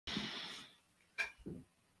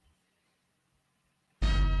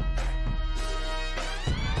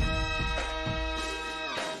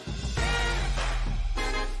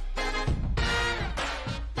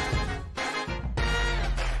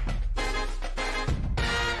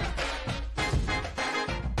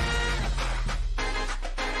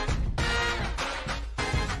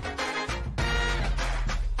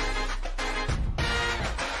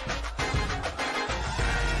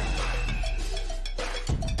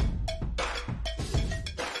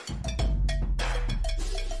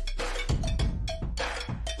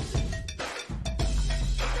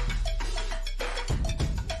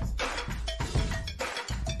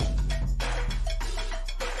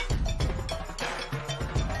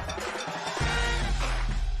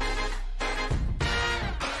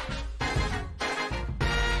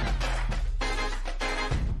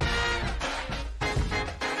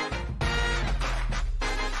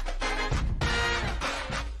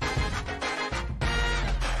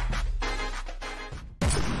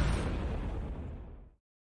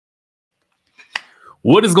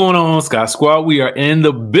What is going on, Sky Squad? We are in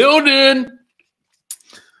the building.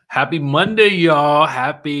 Happy Monday, y'all.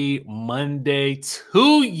 Happy Monday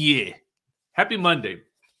to you. Happy Monday.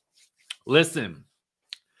 Listen.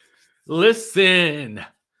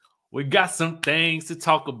 We got some things to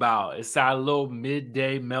talk about. It's our little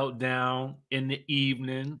midday meltdown in the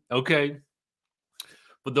evening. Okay.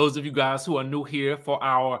 For those of you guys who are new here for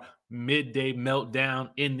our midday meltdown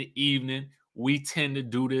in the evening, we tend to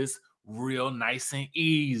do this real nice and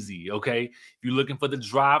easy, okay? If you're looking for the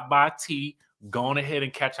drive-by tea, go on ahead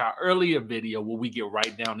and catch our earlier video where we get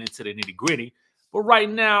right down into the nitty-gritty. But right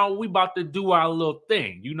now, we about to do our little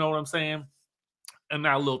thing. You know what I'm saying? And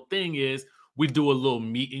our little thing is we do a little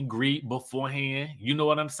meet and greet beforehand. You know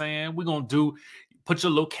what I'm saying? We're going to put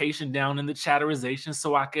your location down in the chatterization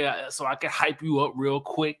so I can hype you up real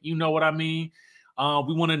quick. You know what I mean?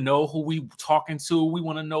 We want to know who we talking to. We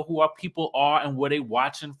want to know who our people are and where they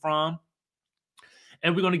watching from.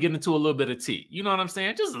 And we're going to get into a little bit of tea. You know what I'm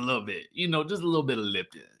saying? Just a little bit. You know, just a little bit of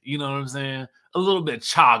Lipton. You know what I'm saying? A little bit of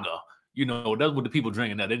chaga. You know, that's what the people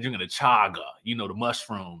drinking now. They're drinking the chaga, you know, the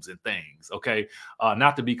mushrooms and things, okay?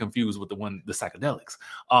 Not to be confused with the psychedelics.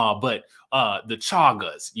 But the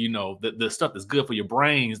chagas, you know, the stuff that's good for your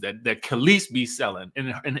brains that Khalees be selling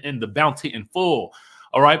in the bounty in full,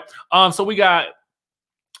 all right? So we got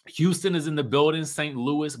Houston is in the building, St.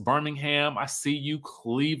 Louis, Birmingham, I see you,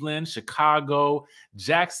 Cleveland, Chicago,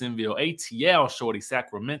 Jacksonville, ATL, shorty,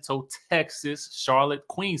 Sacramento, Texas, Charlotte,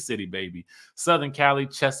 Queen City, baby, Southern Cali,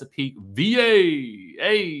 Chesapeake, VA,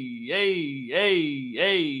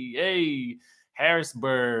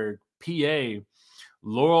 Harrisburg, PA,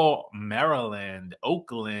 Laurel, Maryland,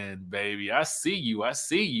 Oakland, baby. I see you. I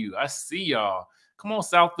see y'all. Come on,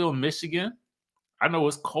 Southfield, Michigan. I know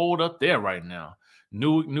it's cold up there right now.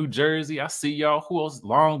 New Jersey, I see y'all. Who else?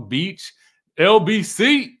 Long Beach,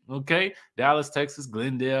 LBC, okay? Dallas, Texas,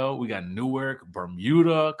 Glendale. We got Newark,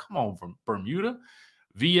 Bermuda. Come on, from Bermuda.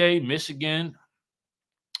 VA, Michigan.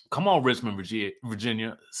 Come on, Richmond,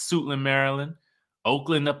 Virginia. Suitland, Maryland.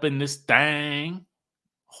 Oakland up in this thing.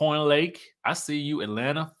 Horn Lake, I see you.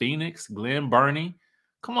 Atlanta, Phoenix, Glen Burnie.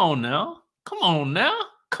 Come on now. Come on,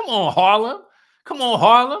 Harlem. Come on,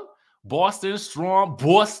 Harlem. Boston, strong.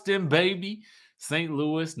 Boston, baby. St.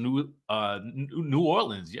 Louis, New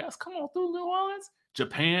Orleans. Yes, come on through New Orleans.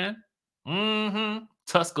 Japan.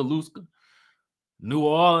 Tuscaloosa. New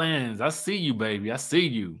Orleans. I see you, baby. I see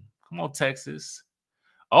you. Come on, Texas.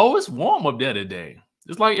 Oh, it's warm up there today.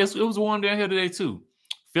 It's like it was warm down here today, too.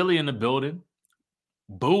 Philly in the building.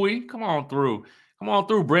 Bowie, come on through. Come on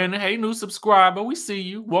through, Brandon. Hey, new subscriber. We see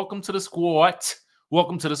you. Welcome to the squad.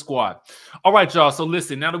 Welcome to the squad. All right, y'all. So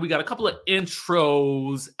listen, now that we got a couple of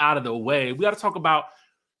intros out of the way, we got to talk about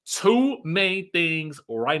two main things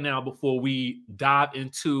right now before we dive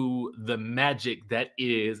into the magic that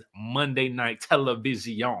is Monday Night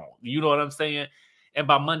Television. You know what I'm saying? And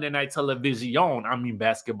by Monday Night Television, I mean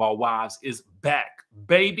Basketball Wives is back,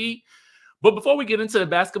 baby. But before we get into the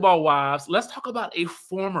Basketball Wives, let's talk about a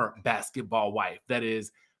former basketball wife that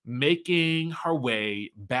is making her way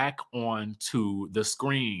back onto the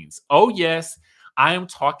screens. Oh, yes, I am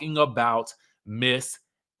talking about Miss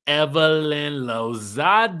Evelyn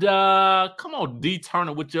Lozada. Come on, D.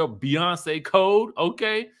 Turner with your Beyonce code,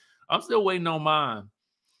 okay? I'm still waiting on mine,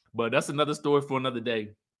 but that's another story for another day.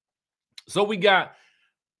 So we got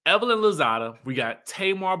Evelyn Lozada, we got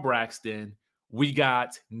Tamar Braxton, we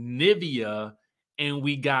got Nivea, and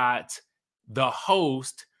we got the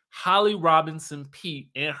host, Holly Robinson Pete,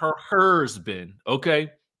 and her husband,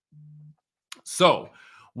 okay? So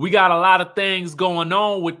we got a lot of things going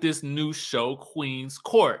on with this new show, Queen's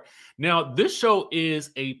Court. Now, this show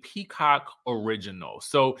is a Peacock original,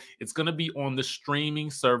 so it's going to be on the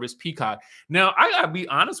streaming service Peacock. Now, I got to be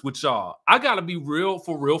honest with y'all. I got to be real,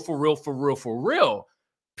 for real.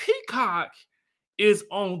 Peacock is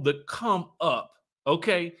on the come up,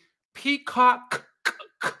 okay? Peacock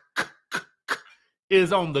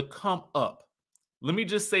is on the come up. Let me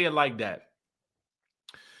just say it like that.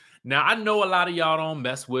 Now, I know a lot of y'all don't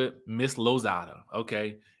mess with Miss Lozada,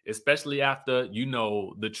 okay? Especially after, you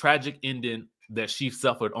know, the tragic ending that she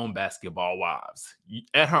suffered on Basketball Wives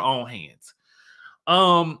at her own hands.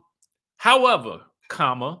 However,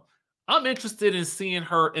 I'm interested in seeing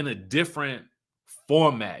her in a different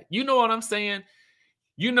format. You know what I'm saying?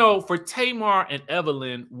 You know, for Tamar and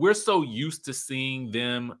Evelyn, we're so used to seeing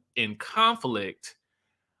them in conflict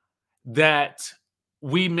that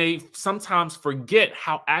we may sometimes forget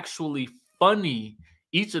how actually funny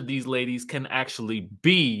each of these ladies can actually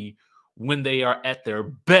be when they are at their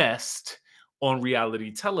best on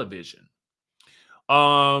reality television.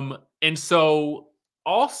 And so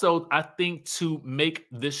Also, I think to make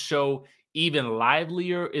this show even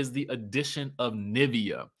livelier is the addition of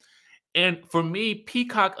Nivea. And for me,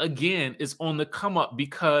 Peacock again is on the come up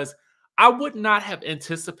because I would not have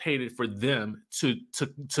anticipated for them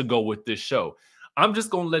to go with this show. I'm just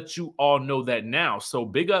gonna let you all know that now. So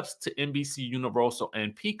big ups to NBC Universal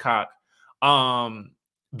and Peacock, um,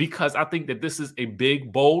 because I think that this is a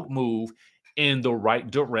big, bold move in the right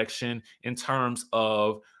direction in terms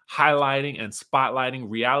of highlighting and spotlighting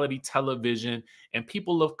reality television and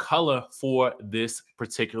people of color for this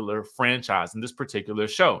particular franchise and this particular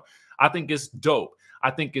show. I think it's dope.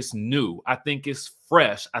 I think it's new. I think it's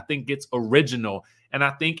fresh. I think it's original. And I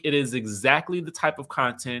think it is exactly the type of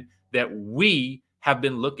content that we have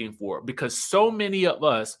been looking for because so many of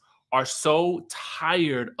us are so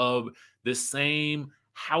tired of the same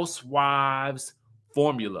housewives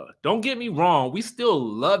formula. Don't get me wrong, we still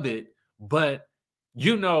love it, but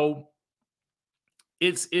you know,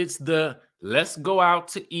 it's the let's go out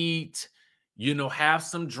to eat, have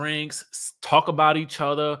some drinks, talk about each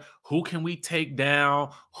other, who can we take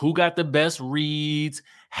down, who got the best reads,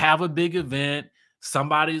 have a big event,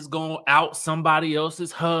 somebody's going to out somebody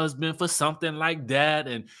else's husband for something like that,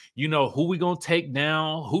 and who we going to take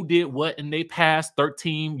down, who did what in they past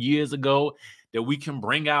 13 years ago that we can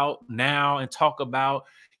bring out now and talk about,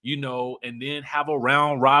 and then have a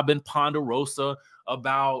round robin ponderosa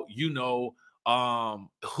about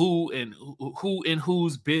who in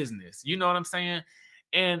whose business. You know what I'm saying?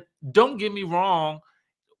 And don't get me wrong,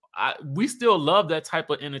 we still love that type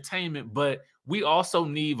of entertainment, but we also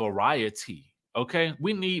need variety. Okay,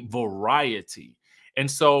 we need variety. And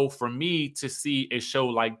so for me to see a show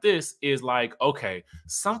like this is like, okay,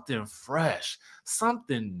 something fresh,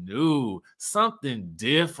 something new, something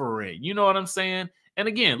different. You know what I'm saying? And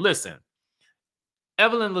again, listen,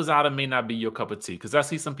 Evelyn Lozada may not be your cup of tea because I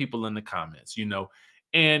see some people in the comments,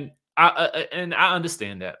 and I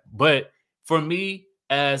understand that. But for me,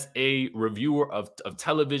 as a reviewer of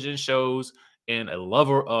television shows and a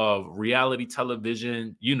lover of reality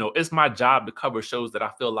television, it's my job to cover shows that I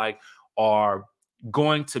feel like are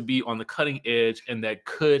going to be on the cutting edge and that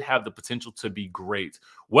could have the potential to be great.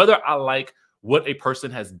 Whether I like what a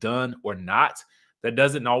person has done or not, that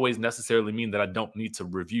doesn't always necessarily mean that I don't need to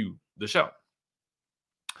review the show.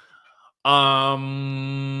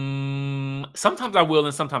 Sometimes I will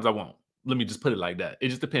and sometimes I won't. Let me just put it like that. It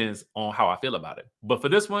just depends on how I feel about it. But for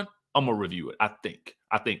this one, I'm gonna review it. I think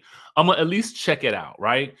I'm gonna at least check it out,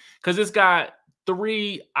 right? Because it's got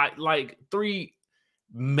three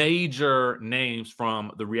major names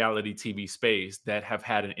from the reality TV space that have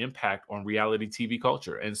had an impact on reality TV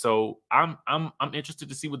culture. And so I'm interested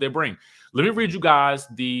to see what they bring. Let me read you guys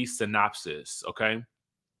the synopsis, okay?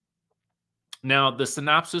 Now, the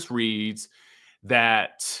synopsis reads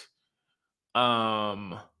that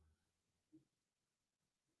Holly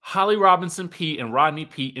Robinson Pete and Rodney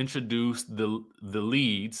Pete introduced the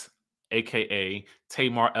leads, aka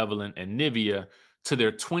Tamar, Evelyn, and Nivea, to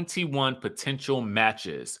their 21 potential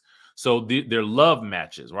matches. So they're love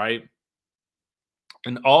matches, right?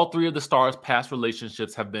 And all three of the stars' past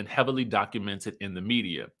relationships have been heavily documented in the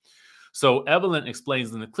media. So Evelyn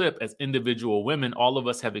explains in the clip, as individual women, all of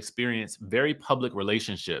us have experienced very public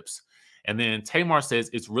relationships. And then Tamar says,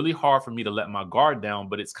 it's really hard for me to let my guard down,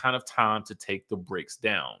 but it's kind of time to take the brakes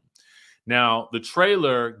down. Now, the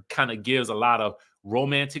trailer kind of gives a lot of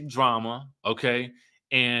romantic drama, okay?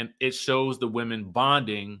 And it shows the women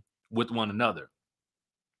bonding with one another.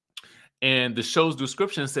 And the show's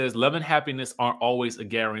description says, love and happiness aren't always a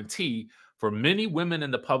guarantee for many women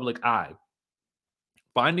in the public eye.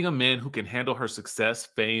 Finding a man who can handle her success,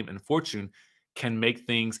 fame, and fortune can make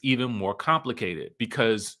things even more complicated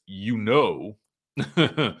because you know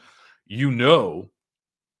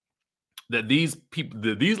that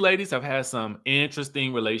these ladies have had some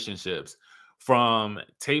interesting relationships, from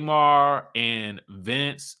Tamar and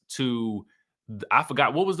Vince to I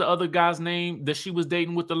forgot what was the other guy's name that she was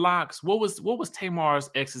dating with the locks. What was Tamar's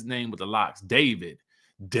ex's name with the locks? David.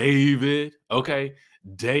 Okay,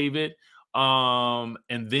 David. And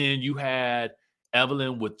then you had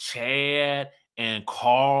Evelyn with Chad and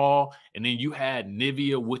Carl, and then you had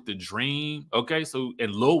Nivea with the Dream. Okay, so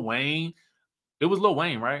and Lil Wayne. It was Lil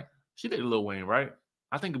Wayne, right? She dated Lil Wayne, right?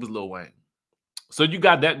 I think it was Lil Wayne. So you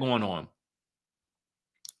got that going on.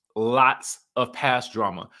 Lots of past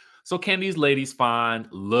drama. So can these ladies find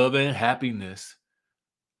love and happiness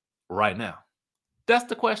right now? That's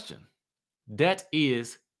the question. That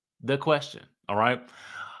is the question. All right.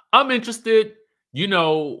 I'm interested.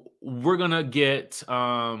 We're gonna get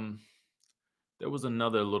there was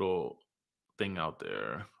another little thing out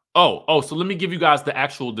there. So let me give you guys the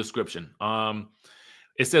actual description.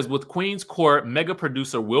 It says with Queen's Court, mega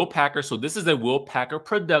producer Will Packer. So this is a Will Packer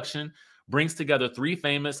production. Brings together 3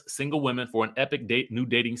 famous single women for an epic new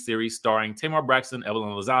dating series starring Tamar Braxton, Evelyn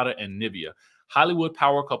Nivea'S, and Nivea. Hollywood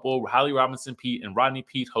power couple Holly Robinson Peete and Rodney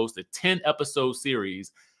Peete host a 10-episode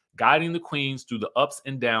series guiding the queens through the ups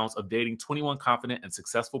and downs of dating 21 confident and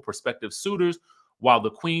successful prospective suitors, while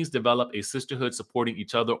the queens develop a sisterhood supporting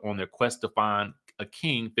each other on their quest to find a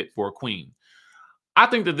king fit for a queen. I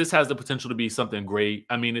think that this has the potential to be something great.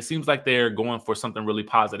 I mean, it seems like they're going for something really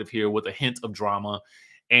positive here with a hint of drama.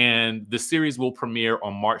 And the series will premiere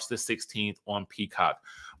on March the 16th on Peacock.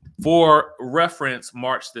 For reference,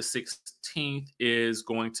 March the 16th is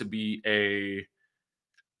going to be a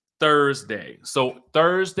Thursday. So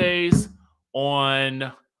Thursdays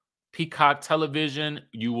on Peacock television,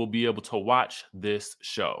 you will be able to watch this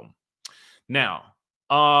show. Now,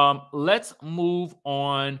 let's move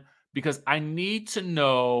on because I need to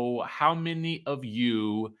know how many of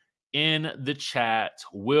you in the chat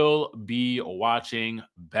will be watching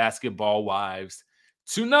Basketball Wives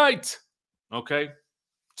tonight. Okay,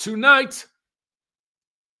 tonight.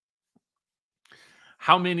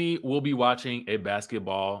 How many will be watching a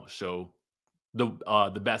basketball show,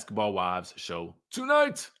 the Basketball Wives show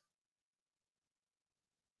tonight?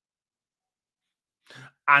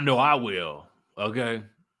 I know I will. Okay.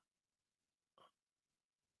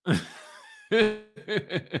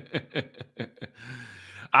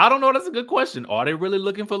 I don't know. That's a good question. Are they really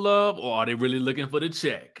looking for love or are they really looking for the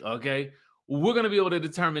check? Okay. We're going to be able to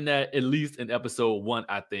determine that at least in episode 1,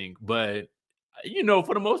 I think. But, you know,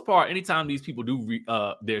 for the most part, anytime these people do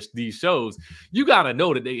these shows, you got to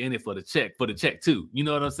know that they in it for the check too. You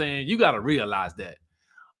know what I'm saying? You got to realize that.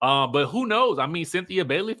 But who knows? I mean, Cynthia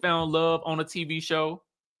Bailey found love on a TV show.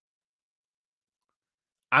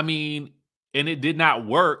 I mean, and it did not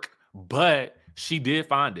work, but she did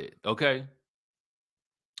find it. Okay.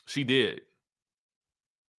 She did.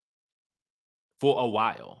 For a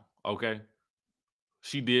while. Okay.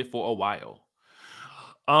 She did for a while.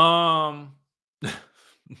 I'm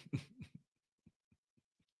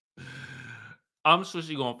sure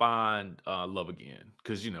she's gonna find love again.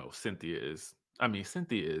 Cause you know, it's Cynthia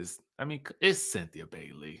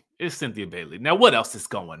Bailey. It's Cynthia Bailey. Now, what else is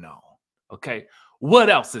going on? Okay. What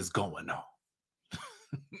else is going on?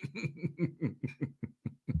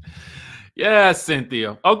 Yeah,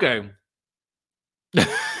 Cynthia. Okay.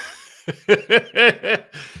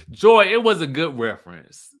 Joy, it was a good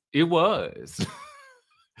reference. It was.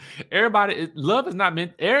 Everybody, love is not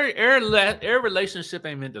meant. Every relationship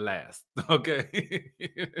ain't meant to last. Okay.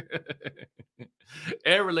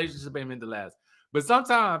 Every relationship ain't meant to last. But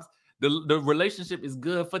sometimes the relationship is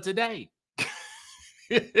good for today.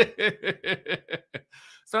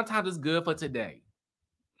 Sometimes it's good for today.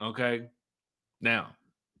 Okay. Now,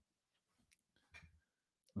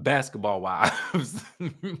 Basketball Wives.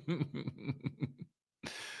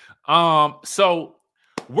 So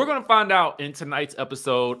we're gonna find out in tonight's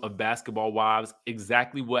episode of Basketball Wives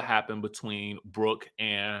exactly what happened between Brooke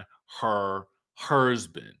and her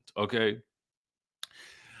husband. Okay.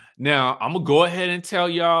 Now I'm gonna go ahead and tell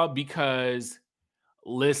y'all because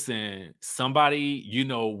listen, somebody, you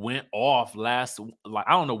know, went off I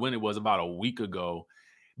don't know when it was, about a week ago,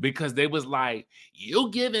 because they was like, you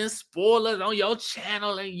giving spoilers on your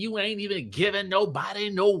channel and you ain't even giving nobody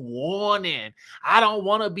no warning. I don't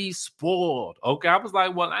want to be spoiled. Okay. I was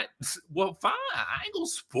like, well, fine. I ain't gonna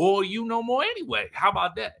spoil you no more anyway. How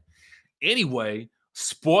about that? Anyway,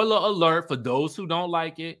 spoiler alert for those who don't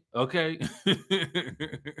like it. Okay.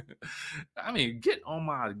 I mean, get on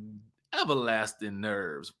my everlasting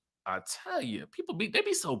nerves. I tell you, they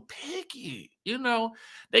be so picky, you know,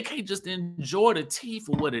 they can't just enjoy the tea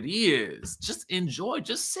for what it is. Just enjoy,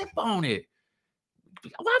 just sip on it.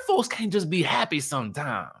 White folks can't just be happy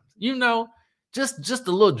sometimes, you know, just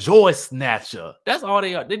a little joy snatcher. That's all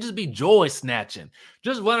they are. They just be joy snatching,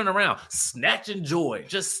 just running around, snatching joy,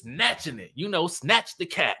 just snatching it, you know, snatch the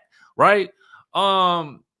cat, right?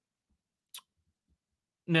 Now,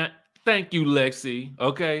 thank you, Lexi.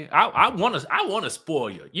 Okay, I want to spoil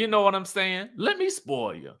you. You know what I'm saying? Let me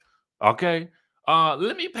spoil you. Okay.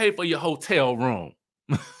 Let me pay for your hotel room.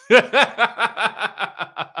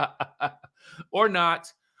 Or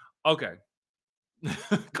not. Okay.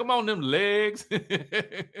 Come on, them legs.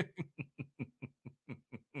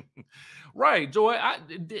 Right, Joy.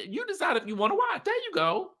 You decide if you want to watch. There you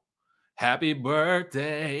go. Happy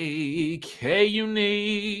birthday, K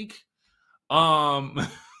Unique.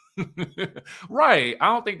 Right. I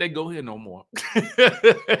don't think they go here no more.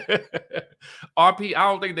 RP, I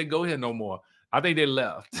don't think they go here no more. I think they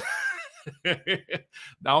left. I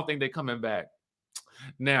don't think they're coming back.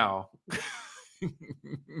 Now,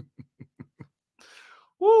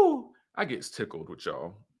 Woo! I get tickled with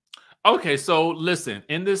y'all. Okay, so listen,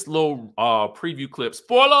 in this little preview clip,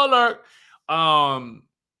 spoiler alert,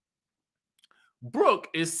 Brooke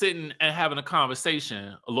is sitting and having a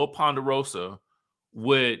conversation, a little ponderosa,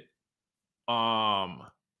 with can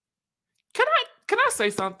I say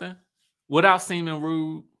something without seeming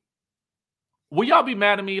rude? Will y'all be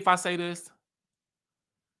mad at me if I say this?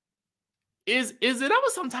 Is it ever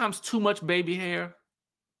sometimes too much baby hair?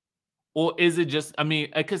 Or is it just, I mean,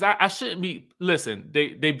 because I shouldn't be, listen,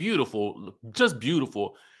 they beautiful, just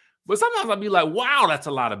beautiful. But sometimes I'll be like, wow, that's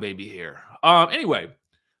a lot of baby hair.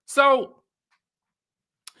 So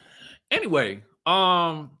anyway,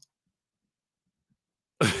 I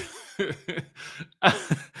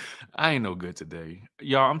ain't no good today.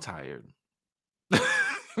 Y'all, I'm tired.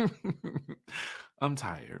 I'm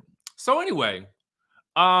tired. So anyway,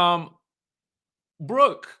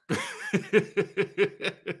 Brooke.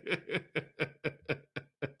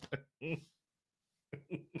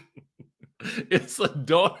 It's a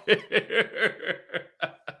daughter.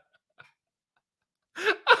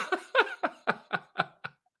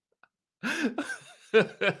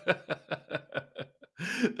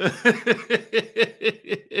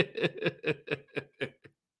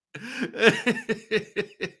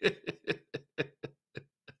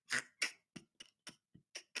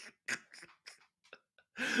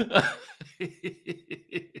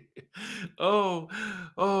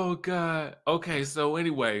 oh God. Okay, so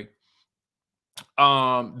anyway,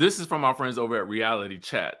 this is from our friends over at Reality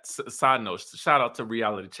Chat. Side note, shout out to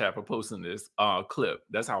Reality Chat for posting this clip.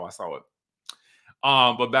 That's how I saw it.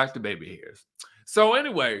 But back to baby hairs. So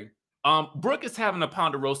anyway, Brooke is having a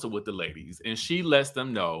ponderosa with the ladies, and she lets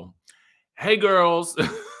them know, "Hey, girls,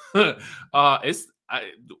 it's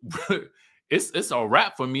it's a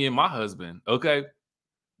wrap for me and my husband." Okay.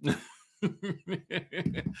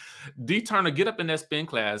 D Turner, get up in that spin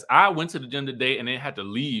class. I went to the gym today and then had to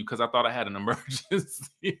leave because I thought I had an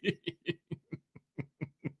emergency.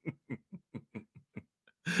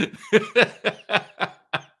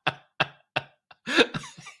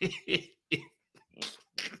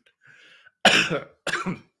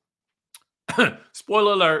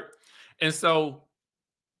 Spoiler alert. And so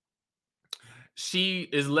she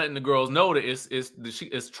is letting the girls know that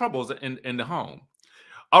it's troubles in the home.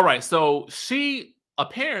 All right, so she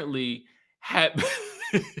apparently had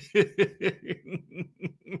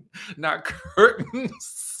not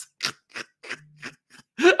curtains.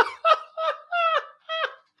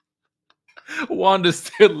 Wanda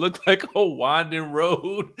still looked like a winding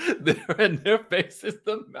road there, and their faces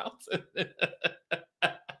the mountain.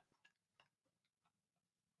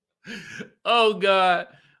 Oh God,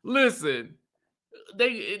 listen.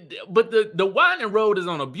 But the winding road is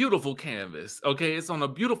on a beautiful canvas. Okay, it's on a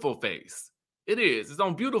beautiful face. It is. It's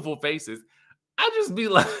on beautiful faces. I just be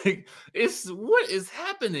like, what is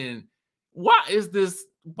happening? Why is this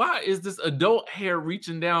adult hair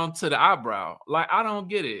reaching down to the eyebrow? Like, I don't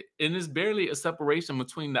get it. And there's barely a separation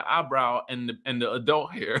between the eyebrow and the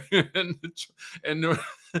adult hair and the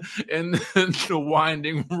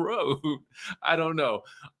winding road. I don't know.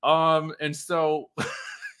 And so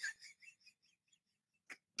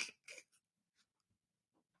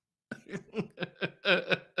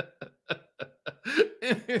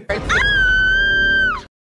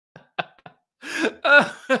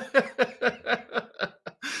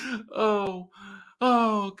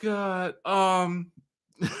oh God.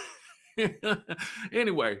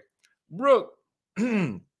 Anyway, Brooke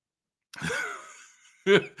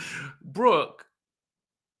Brooke,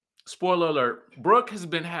 spoiler alert, Brooke has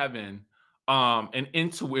been having an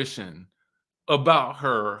intuition about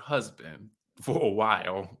her husband for a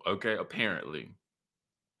while, okay, apparently.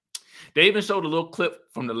 They even showed a little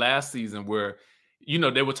clip from the last season where,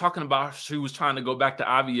 they were talking about she was trying to go back to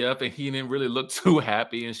IVF and he didn't really look too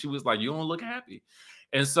happy. And she was like, "You don't look happy."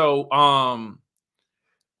 And so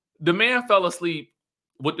the man fell asleep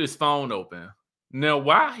with his phone open. Now,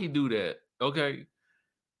 why he do that? Okay.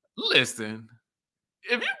 Listen,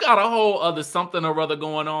 if you got a whole other something or other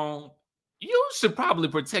going on, you should probably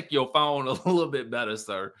protect your phone a little bit better,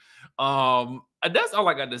 sir. That's all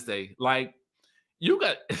I got to say. Like, you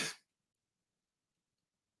got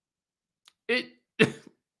it,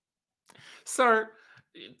 sir.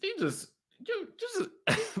 You just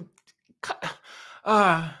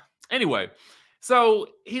anyway. So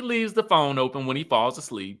he leaves the phone open when he falls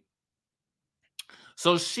asleep.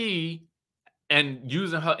 So she, and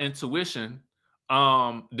using her intuition,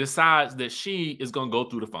 decides that she is gonna go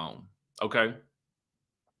through the phone. Okay.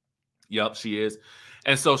 Yep, she is.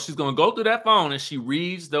 And so she's gonna go through that phone and she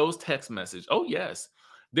reads those text messages. Oh, yes.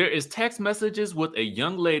 There is text messages with a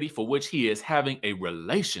young lady for which he is having a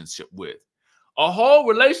relationship with. A whole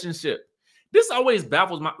relationship. This always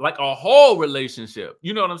baffles my, like a whole relationship.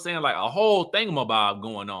 You know what I'm saying? Like a whole thingamabob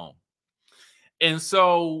going on. And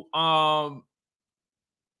so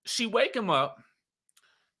she wake him up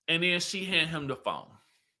and then she hand him the phone.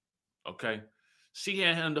 Okay. She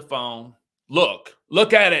hand him the phone. Look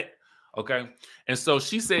at it. Okay. And so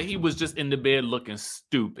she said he was just in the bed looking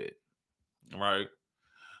stupid. Right.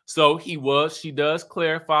 So she does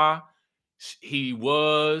clarify, he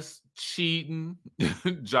was cheating.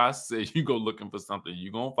 Josh said, you go looking for something,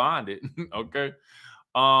 you're gonna find it. Okay.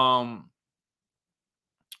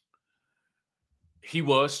 He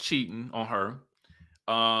was cheating on her.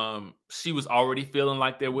 She was already feeling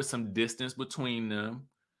like there was some distance between them,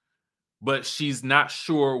 but she's not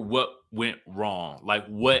sure what went wrong, like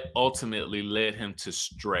what ultimately led him to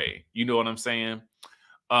stray. You know what I'm saying?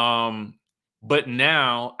 But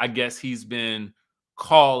now I guess he's been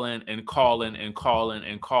calling ad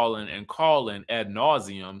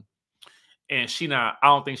nauseum, and I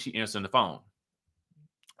don't think she answered the phone.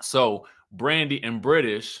 So Brandy and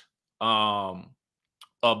British of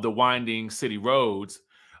the Winding City Roads,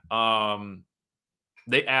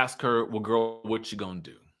 they ask her, well, girl, what you gonna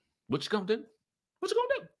do? What you gonna do? What you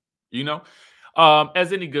gonna do? You know,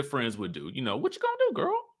 as any good friends would do, you know, what you gonna do,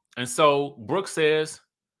 girl? And so Brooke says,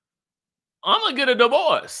 I'm gonna get a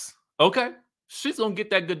divorce. Okay. She's gonna get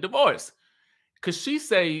that good divorce. Cause she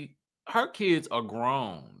say her kids are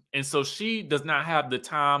grown. And so she does not have the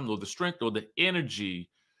time or the strength or the energy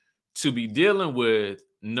to be dealing with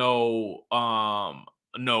no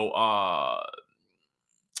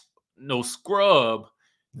scrub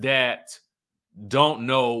that don't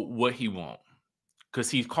know what he wants. Cause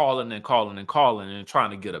he's calling and trying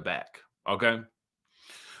to get her back. Okay.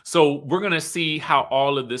 So we're going to see how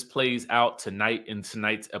all of this plays out tonight in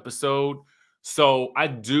tonight's episode. So I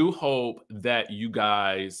do hope that you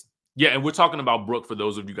guys, and we're talking about Brooke for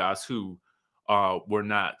those of you guys who were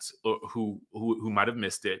not, who might have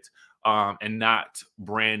missed it, and not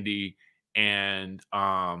Brandy and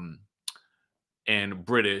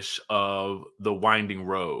British of the Winding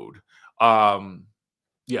Road.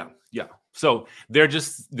 So they're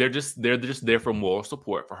just there for moral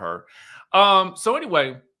support for her. So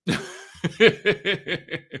anyway,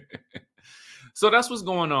 so that's what's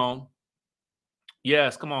going on.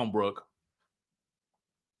 Yes, come on, Brooke.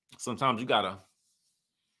 Sometimes you gotta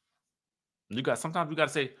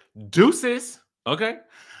say deuces. Okay.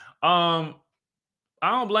 I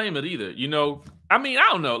don't blame it either. You know, I mean, I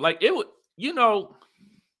don't know. Like it would, you know,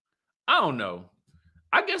 I don't know.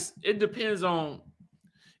 I guess it depends on.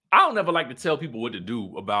 I don't ever like to tell people what to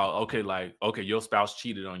do about, okay, your spouse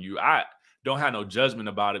cheated on you. I don't have no judgment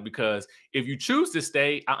about it, because if you choose to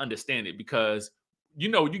stay, I understand it, because, you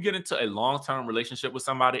know, you get into a long-term relationship with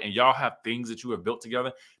somebody and y'all have things that you have built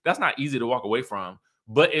together. That's not easy to walk away from.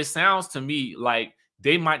 But it sounds to me like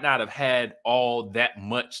they might not have had all that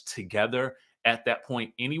much together at that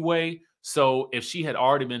point anyway. So if she had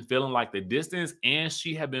already been feeling like the distance, and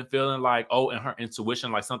she had been feeling like, in her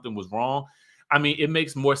intuition, like something was wrong, I mean, it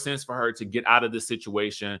makes more sense for her to get out of this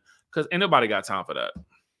situation, because ain't nobody got time for that.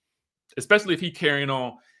 Especially if he carrying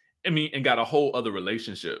on, and got a whole other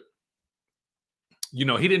relationship. You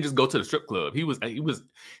know, he didn't just go to the strip club. He was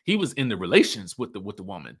in the relations with the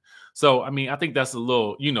woman. So, I mean, I think that's a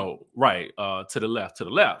little, you know, right. To the left.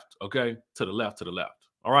 Okay. To the left.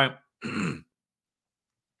 All right.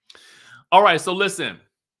 All right. So listen,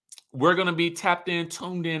 we're going to be tapped in,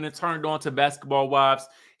 tuned in, and turned on to Basketball Wives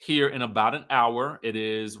here in about an hour. It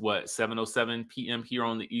is 7:07 p.m. here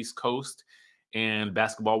on the East Coast. And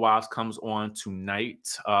Basketball Wives comes on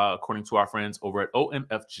tonight, according to our friends over at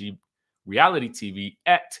OMFG Reality TV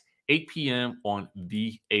at 8 p.m. on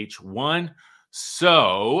VH1.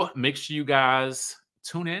 So make sure you guys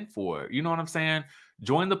tune in for it. You know what I'm saying?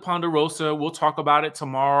 Join the Ponderosa. We'll talk about it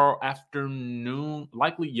tomorrow afternoon.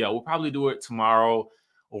 Likely, we'll probably do it tomorrow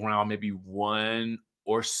around maybe 1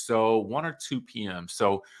 or 2 p.m.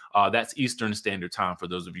 So that's Eastern Standard Time for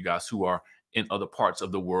those of you guys who are in other parts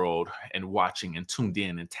of the world and watching and tuned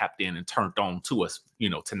in and tapped in and turned on to us, you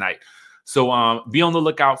know, tonight. So be on the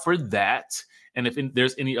lookout for that. And if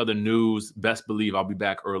there's any other news, best believe I'll be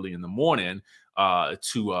back early in the morning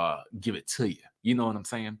to give it to you. You know what I'm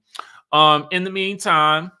saying? In the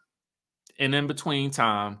meantime, and in between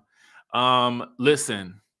time,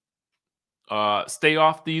 listen, stay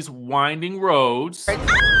off these winding roads.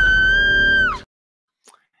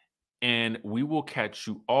 And we will catch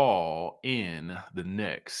you all in the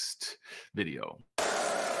next video.